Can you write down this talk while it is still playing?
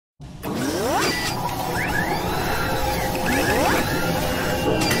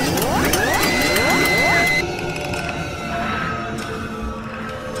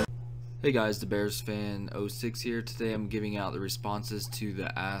Hey guys, Dabearsfan06 here. Today I'm giving out the responses to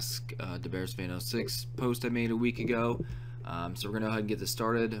the Ask Dabearsfan06 post I made a week ago. So we're going to go ahead and get this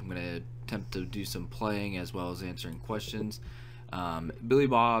started. I'm going to attempt to do some playing as well as answering questions. Billy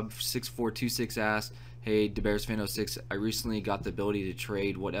Bob 6426 asked, hey Dabearsfan06, I recently got the ability to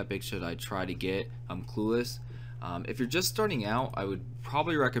trade. What epic should I try to get? I'm clueless. If you're just starting out, I would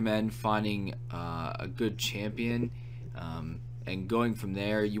probably recommend finding a good champion and going from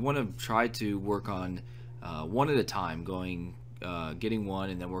there. You want to try to work on one at a time, getting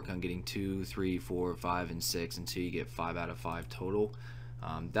one and then work on getting 2, 3, 4, 5, and 6 until you get 5 out of 5 total.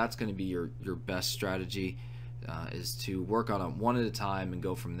 That's going to be your best strategy, is to work on it one at a time and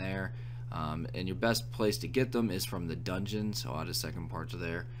go from there. And your best place to get them is from the dungeon, so I'll add a second part to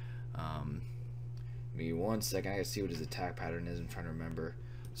there. Give me 1 second, I gotta see what his attack pattern is. I'm trying to remember.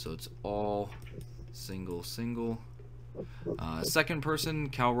 So it's all single. Second person,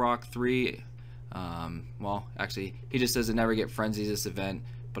 Calrock3. Well, actually, he just says I never get frenzies this event,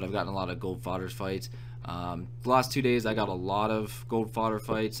 but I've gotten a lot of gold fodder fights. The last 2 days I got a lot of gold fodder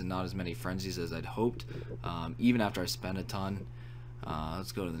fights and not as many frenzies as I'd hoped, even after I spent a ton.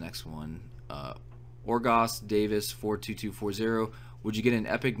 Let's go to the next one. Orgos Davis 42240. Would you get an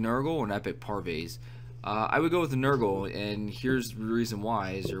epic Nurgle or an epic Parvez? I would go with the Nurgle, and here's the reason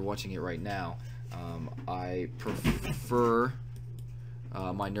why, as you're watching it right now. I prefer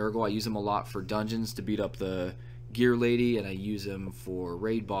my Nurgle. I use him a lot for dungeons to beat up the gear lady, and I use him for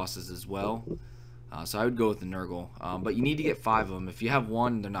raid bosses as well. So I would go with the Nurgle, but you need to get 5 of them. If you have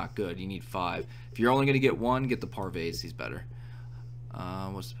 1, they're not good. You need 5. If you're only going to get 1, get the Parvez. He's better.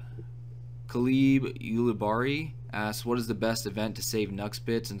 Khalib Ulibari asks, what is the best event to save Nux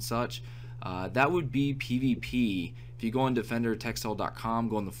bits and such? That would be PvP. If you go on defendertexel.com,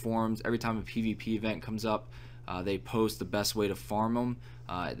 go on the forums, every time a PvP event comes up, they post the best way to farm them.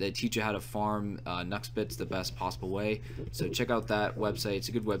 They teach you how to farm Nux bits the best possible way. So check out that website. It's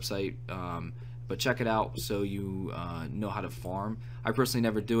a good website, but check it out so you know how to farm. I personally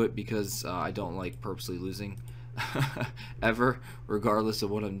never do it because I don't like purposely losing ever, regardless of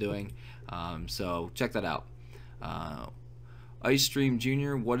what I'm doing. So check that out. Ice Stream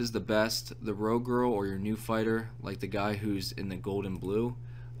Jr., what is the best, the Rogue Girl or your new fighter, like the guy who's in the gold and blue?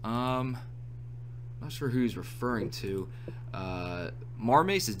 Not sure who he's referring to.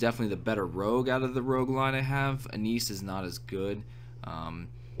 Marmace is definitely the better rogue out of the rogue line I have. Anise is not as good.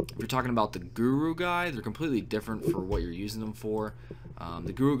 If you're talking about the Guru guy, they're completely different for what you're using them for.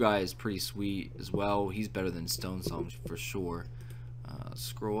 The Guru guy is pretty sweet as well. He's better than Stone Song for sure.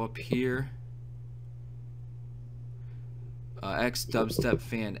 Scroll up here. X Dubstep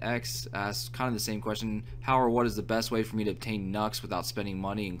Fan X asks kind of the same question. How or what is the best way for me to obtain Nux without spending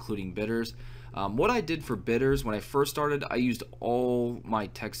money, including bidders? What I did for bidders when I first started, I used all my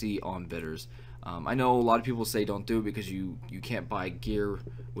Texel on bidders. I know a lot of people say don't do it because you can't buy gear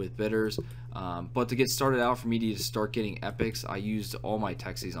with bidders, but to get started out, for me to start getting epics, I used all my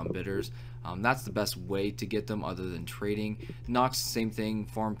Texels on bidders. That's the best way to get them other than trading. Nux, same thing,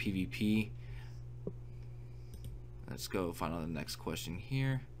 farm PvP. Let's go find out the next question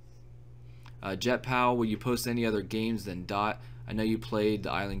here. JetPal, will you post any other games than D.O.T? I know you played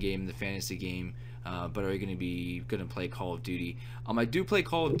the island game, the fantasy game, but are you going to play Call of Duty? I do play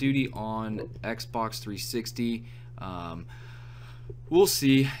Call of Duty on Xbox 360. We'll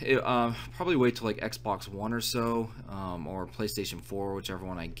see. Probably wait till like Xbox One or so, or PlayStation 4, whichever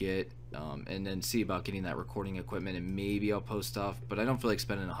one I get, and then see about getting that recording equipment, and maybe I'll post stuff. But I don't feel like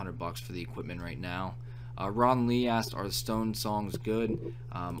spending $100 for the equipment right now. Ron Lee asked, are the Stone Songs good?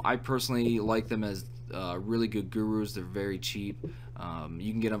 I personally like them as really good gurus. They're very cheap.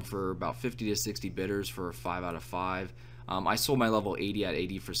 You can get them for about 50 to 60 bidders for 5 out of 5. I sold my level 80 at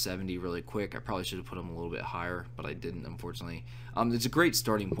 80 for 70 really quick. I probably should have put them a little bit higher, but I didn't, unfortunately. It's a great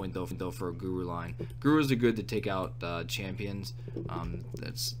starting point though for a guru line. Gurus are good to take out champions.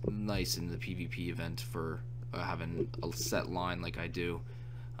 That's nice in the PvP event for having a set line like I do.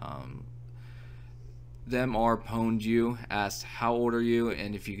 Them are pwned you asked, how old are you,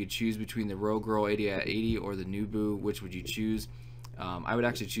 and if you could choose between the Rogue Girl 80 at 80 or the Nubu, which would you choose? I would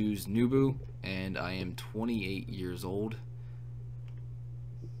actually choose Nubu, and I am 28 years old.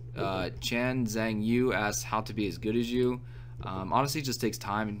 Chan Zhang Yu asks, how to be as good as you. Honestly, it just takes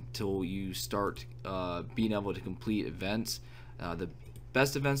time until you start being able to complete events. The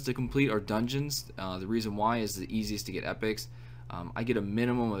best events to complete are dungeons. The reason why is the easiest to get epics. I get a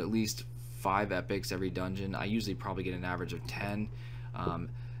minimum of at least 5 epics every dungeon. I usually probably get an average of 10.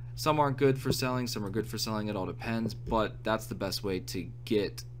 Some aren't good for selling, some are good for selling, it all depends, but that's the best way to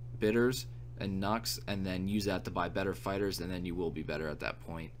get bidders and Nux, and then use that to buy better fighters, and then you will be better at that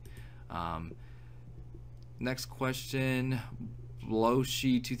point. Next question,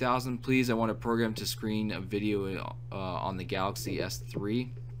 Bloshi 2000, please. I want a program to screen a video on the Galaxy S3.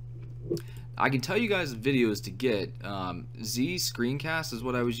 I can tell you guys videos to get. Z Screencast is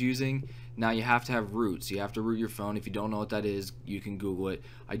what I was using. Now you have to have root, so you have to root your phone. If you don't know what that is, you can Google it.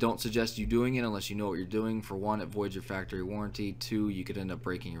 I don't suggest you doing it unless you know what you're doing. For one, it voids your factory warranty. Two, you could end up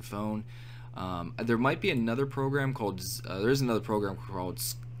breaking your phone. There might be another program called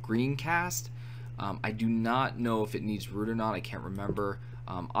Screencast. I do not know if it needs root or not. I can't remember.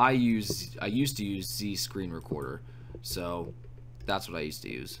 I used to use Z Screen Recorder, so that's what I used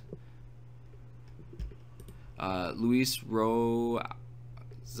to use. Luis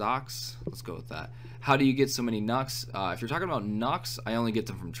Zox, let's go with that. How do you get so many Nux? If you're talking about Nux, I only get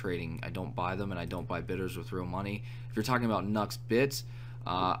them from trading. I don't buy them, and I don't buy bidders with real money. If you're talking about Nux bits,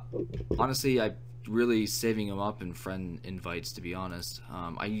 honestly, I really saving them up in friend invites, to be honest.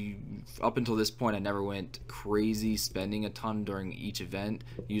 Up until this point, I never went crazy spending a ton during each event.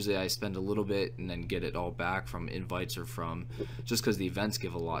 Usually I spend a little bit and then get it all back from invites or from, just because the events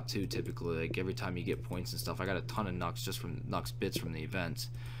give a lot too, typically. Like every time you get points and stuff, I got a ton of Nux just from Nux bits from the events.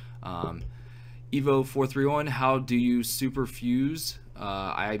 Evo431, how do you super fuse?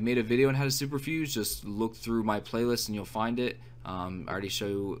 I made a video on how to super fuse. Just look through my playlist and you'll find it. I already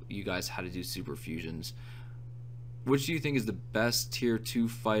show you guys how to do super fusions. Which do you think is the best tier 2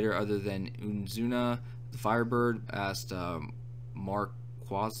 fighter other than Unzuna the Firebird? Asked Mark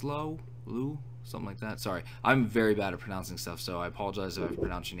Quaslow, something like that. Sorry, I'm very bad at pronouncing stuff, so I apologize if I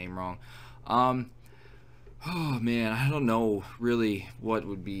pronounced your name wrong. Oh man, I don't know really what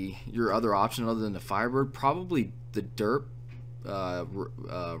would be your other option other than the Firebird. Probably the Derp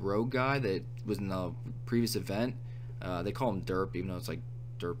rogue guy that was in the previous event. They call him Derp, even though it's like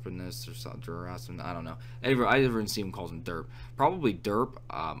Derpiness or something. I don't know. I never see him calls him Derp. Probably Derp.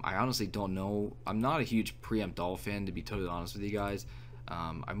 I honestly don't know. I'm not a huge preempt all fan, to be totally honest with you guys.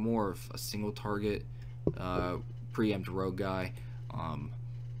 I'm more of a single target preempt rogue guy.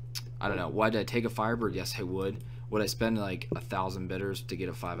 I don't know. Why did I take a Firebird? Yes, I would. Would I spend like 1,000 bidders to get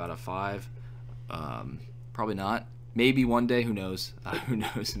a 5 out of 5? Probably not. Maybe one day. Who knows? Who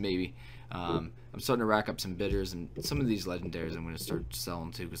knows? Maybe. I'm starting to rack up some bidders, and some of these legendaries I'm going to start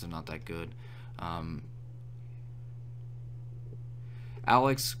selling too because they're not that good.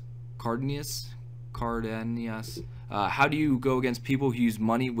 Alex Cardenius, how do you go against people who use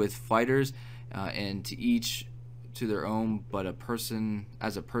money with fighters and to each to their own, but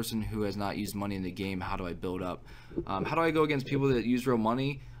as a person who has not used money in the game, how do I build up? How do I go against people that use real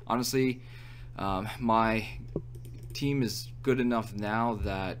money? Honestly, my team is good enough now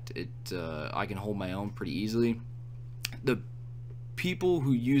that I can hold my own pretty easily. The people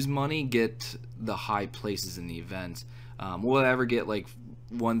who use money get the high places in the events. Will I ever get like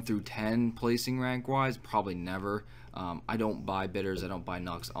 1 through 10 placing rank wise? Probably never. I don't buy bidders, I don't buy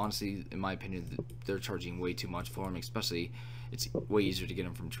Nux. Honestly, in my opinion, they're charging way too much for them, especially it's way easier to get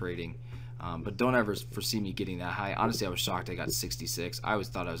them from trading. But don't ever foresee me getting that high. Honestly, I was shocked I got 66. I always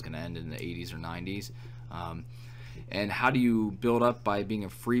thought I was going to end in the 80s or 90s. And how do you build up? By being a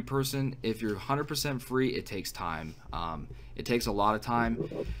free person. If you're 100% free, it takes time. It takes a lot of time,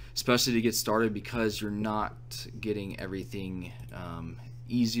 especially to get started, because you're not getting everything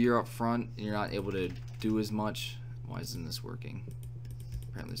easier up front, and you're not able to do as much. Why isn't this working?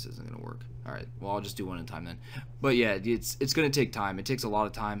 Apparently this isn't going to work. Alright, well, I'll just do one at a time then. But yeah, it's going to take time. It takes a lot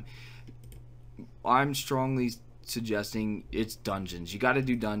of time. I'm strongly suggesting it's dungeons. You got to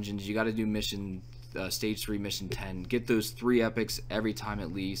do dungeons. You got to do mission stage 3, mission 10. Get those 3 epics every time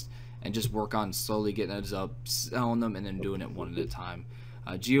at least, and just work on slowly getting those up, selling them, and then doing it one at a time.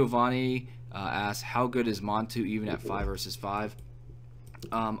 Giovanni asks, how good is Montu even at 5 versus 5?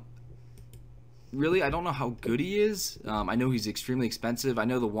 Really, I don't know how good he is. I know he's extremely expensive. I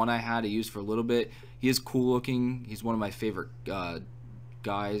know the one I had I used for a little bit. He is cool looking. He's one of my favorite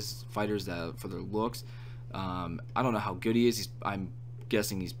fighters for their looks. I don't know how good he is. I'm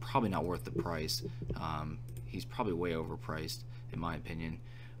guessing he's probably not worth the price. He's probably way overpriced in my opinion.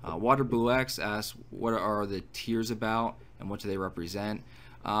 Water Blue X asks, what are the tiers about and what do they represent?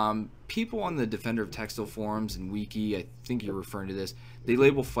 People on the Defender of Texel forums and Wiki, I think you're referring to this, they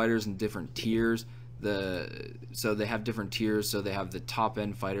label fighters in different tiers. So they have different tiers. So they have the top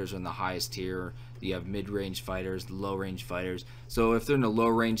end fighters in the highest tier. You have mid-range fighters, low-range fighters. So if they're in a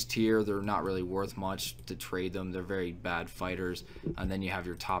low-range tier, they're not really worth much to trade them. They're very bad fighters. And then you have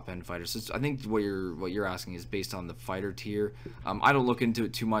your top-end fighters. So I think what you're asking is based on the fighter tier. I don't look into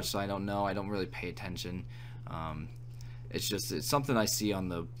it too much, so I don't know. I don't really pay attention. It's something I see on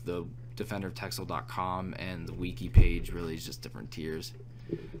the DefenderofTexel.com and the wiki page. Really, is just different tiers.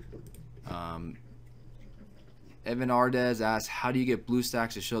 Evan Ardez asks, how do you get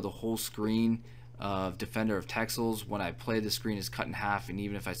BlueStacks to show the whole screen of Defender of Texels? When I play, the screen is cut in half, and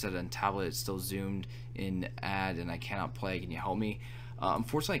even if I set it on tablet, it's still zoomed in ad, and I cannot play. Can you help me?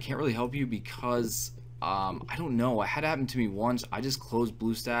 Unfortunately, I can't really help you because I don't know. It had happened to me once. I just closed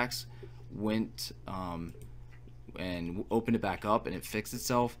BlueStacks, went and opened it back up, and it fixed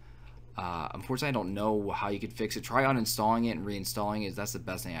itself. Unfortunately, I don't know how you could fix it. Try uninstalling it and reinstalling it. That's the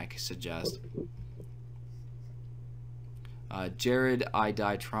best thing I could suggest. Jared I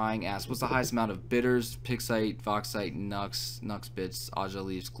Die Trying asks, what's the highest amount of bitters, pixite, voxite, nux bits, aja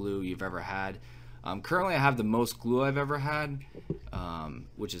leaves, glue you've ever had? Currently I have the most glue I've ever had,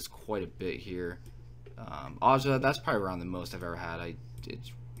 which is quite a bit here. Aja, that's probably around the most I've ever had. It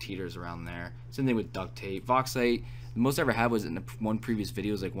teeters around there. Same thing with duct tape. Voxite, the most I ever had was in one previous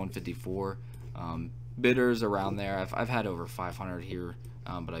video, was like 154. Bitters around there. I've had over 500 here,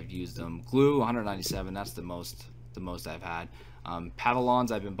 but I've used them. Glue, 197. That's the most I've had.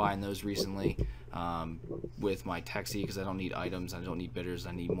 Pavilons, I've been buying those recently with my Texel because I don't need items, I don't need bitters,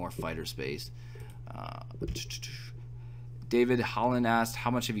 I need more fighter space. David Holland asked,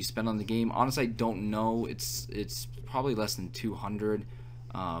 how much have you spent on the game? Honestly, I don't know. It's probably less than 200,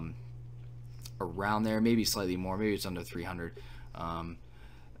 around there, maybe slightly more, maybe it's under 300.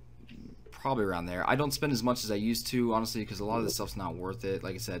 Probably around there. I don't spend as much as I used to, honestly, because a lot of this stuff's not worth it.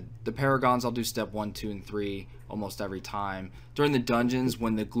 Like I said, the Paragons, I'll do step 1, 2, and 3 almost every time. During the dungeons,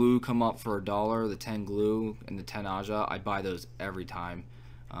 when the glue come up for $1, the 10 glue and the 10 aja, I buy those every time.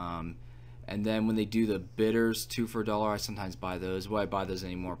 And then when they do the bitters, 2 for $1, I sometimes buy those. Will I buy those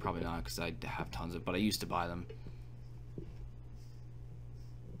anymore? Probably not, because I have tons of, but I used to buy them.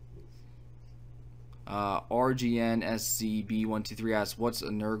 RGNSCB123 asks, what's a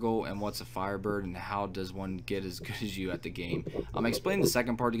Nurgle and what's a Firebird, and how does one get as good as you at the game? I explained the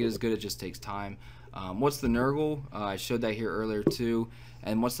second part to get as good. It just takes time. What's the Nurgle? I showed that here earlier too.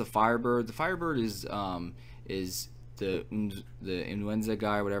 And what's the Firebird? The Firebird is the Influenza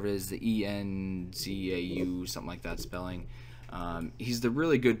guy, whatever it is, the ENZAU, something like that spelling. He's the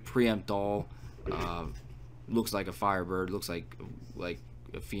really good preempt doll. Looks like a Firebird, looks like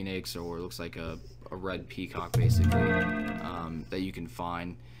a phoenix, or looks like a red peacock basically, that you can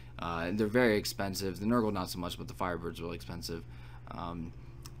find. And they're very expensive. The Nurgle not so much, but the Firebird's really expensive.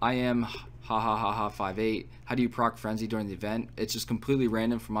 I am ha 58. How do you proc frenzy during the event? It's just completely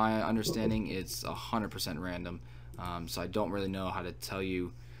random. From my understanding, it's 100% random. So I don't really know how to tell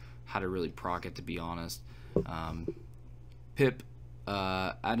you how to really proc it, to be honest. Pip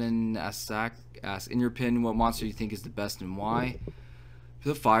Aden Asak asks, in your opinion, what monster do you think is the best and why?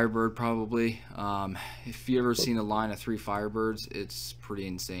 The Firebird, probably. If you ever seen a line of 3 Firebirds, it's pretty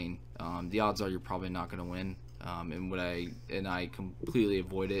insane. The odds are you're probably not going to win, and I completely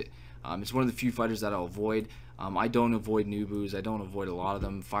avoid it. It's one of the few fighters that I'll avoid. I don't avoid Nubus. I don't avoid a lot of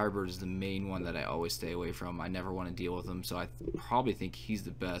them. Firebird is the main one that I always stay away from. I never want to deal with him, so I probably think he's the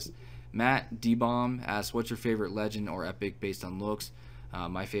best. Matt D-Bomb asks, what's your favorite legend or epic based on looks?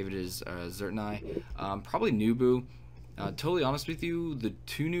 My favorite is Zertnai. Probably Nubu. Totally honest with you, the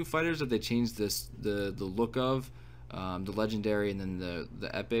 2 new fighters that they changed the look of, the legendary and then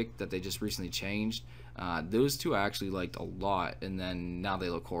the epic that they just recently changed, those 2 I actually liked a lot, and then now they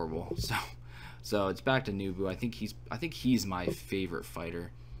look horrible. So it's back to Nubu. I think he's my favorite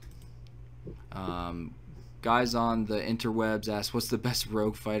fighter. Guys on the interwebs ask, what's the best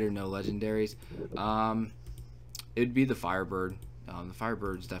rogue fighter, no legendaries? It'd be the Firebird. The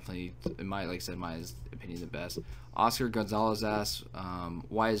Firebird's definitely, like I said, in my opinion, the best. Oscar Gonzalez asks,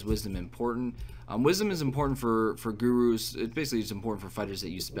 why is wisdom important? Wisdom is important for gurus. It basically is important for fighters that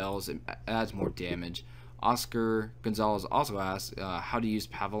use spells. It adds more damage. Oscar Gonzalez also asks, how to use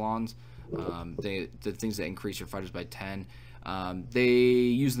Pavilons, the things that increase your fighters by 10. They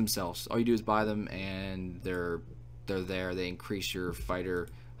use themselves. All you do is buy them, and they're there. They increase your fighter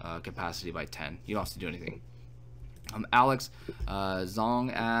capacity by 10. You don't have to do anything. Alex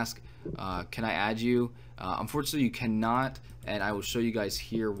Zong asks, can I add you? Unfortunately, you cannot, and I will show you guys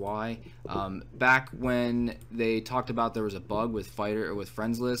here why. Back when they talked about there was a bug with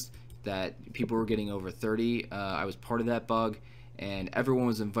friends list that people were getting over 30, I was part of that bug, and everyone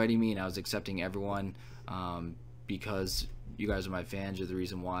was inviting me, and I was accepting everyone because you guys are my fans. You're the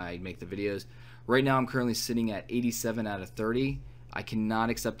reason why I make the videos. Right now, I'm currently sitting at 87 out of 30. I cannot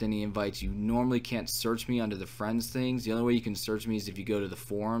accept any invites. You normally can't search me under the friends things. The only way you can search me is if you go to the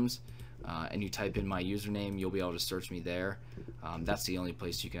forums and you type in my username. You'll be able to search me there. That's the only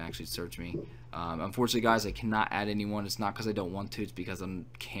place you can actually search me. Unfortunately, guys, I cannot add anyone. It's not because I don't want to. It's because I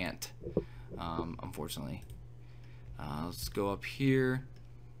can't, unfortunately. Let's go up here.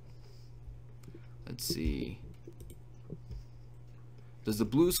 Let's see. Does the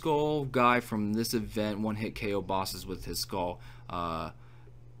blue skull guy from this event one-hit KO bosses with his skull?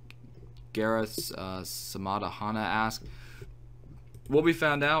 Gareth Samadahana asked. What we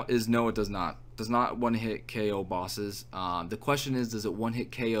found out is no, it does not. Does not one-hit KO bosses. The question is, does it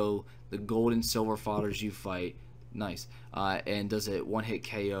one-hit KO the gold and silver fighters you fight? Nice. And does it one-hit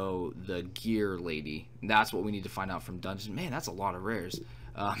KO the gear lady? That's what we need to find out from dungeon. Man, that's a lot of rares.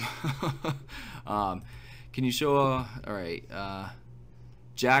 Can you show alright,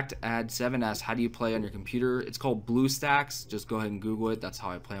 Jacked Ad 7 asks, how do you play on your computer? It's called BlueStacks. Just go ahead and Google it. That's how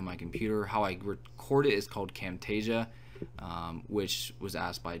I play on my computer. How I record it is called Camtasia, which was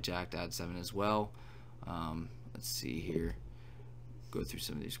asked by Jacked Ad 7 as well. Let's see here. Go through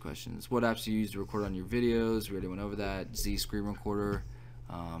some of these questions. What apps do you use to record on your videos? We already went over that. Z Screen Recorder.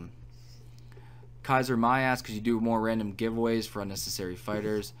 Kaiser Mai asks, could you do more random giveaways for unnecessary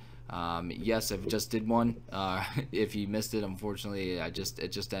fighters? Yes, I just did one. If you missed it, unfortunately, it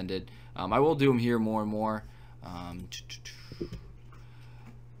just ended. I will do them here more and more.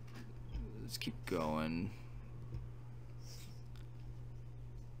 Let's keep going.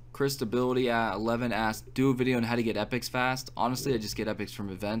 Chris Stability at 11 asked, do a video on how to get epics fast. Honestly, I just get epics from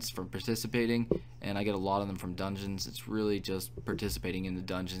events, from participating, and I get a lot of them from dungeons. It's really just participating in the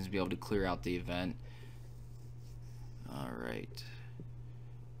dungeons, be able to clear out the event. Alright.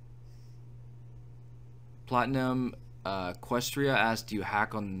 Platinum Questria asked, do you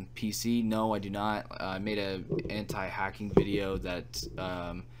hack on PC? No, I do not. I made a anti-hacking video that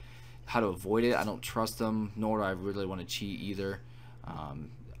how to avoid it. I don't trust them, nor do I really want to cheat either.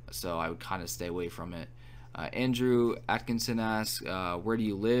 So I would kind of stay away from it. Andrew Atkinson asks, where do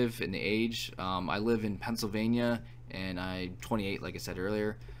you live and the age? I live in Pennsylvania, and I'm 28, like I said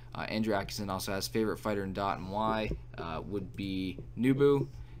earlier. Andrew Atkinson also asks, favorite fighter in Dot and why? Would be Nubu.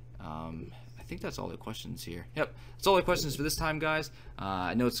 I think that's all the questions here. Yep, that's all the questions for this time, guys.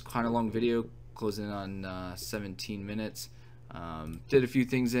 I know it's kind of a long video, closing in on 17 minutes. Did a few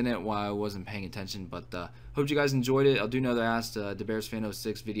things in it while I wasn't paying attention, but hope you guys enjoyed it. I'll do another Ask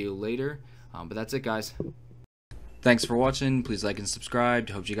Dabearsfan06 video later, but that's it, guys. Thanks for watching. Please like and subscribe.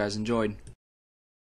 Hope you guys enjoyed.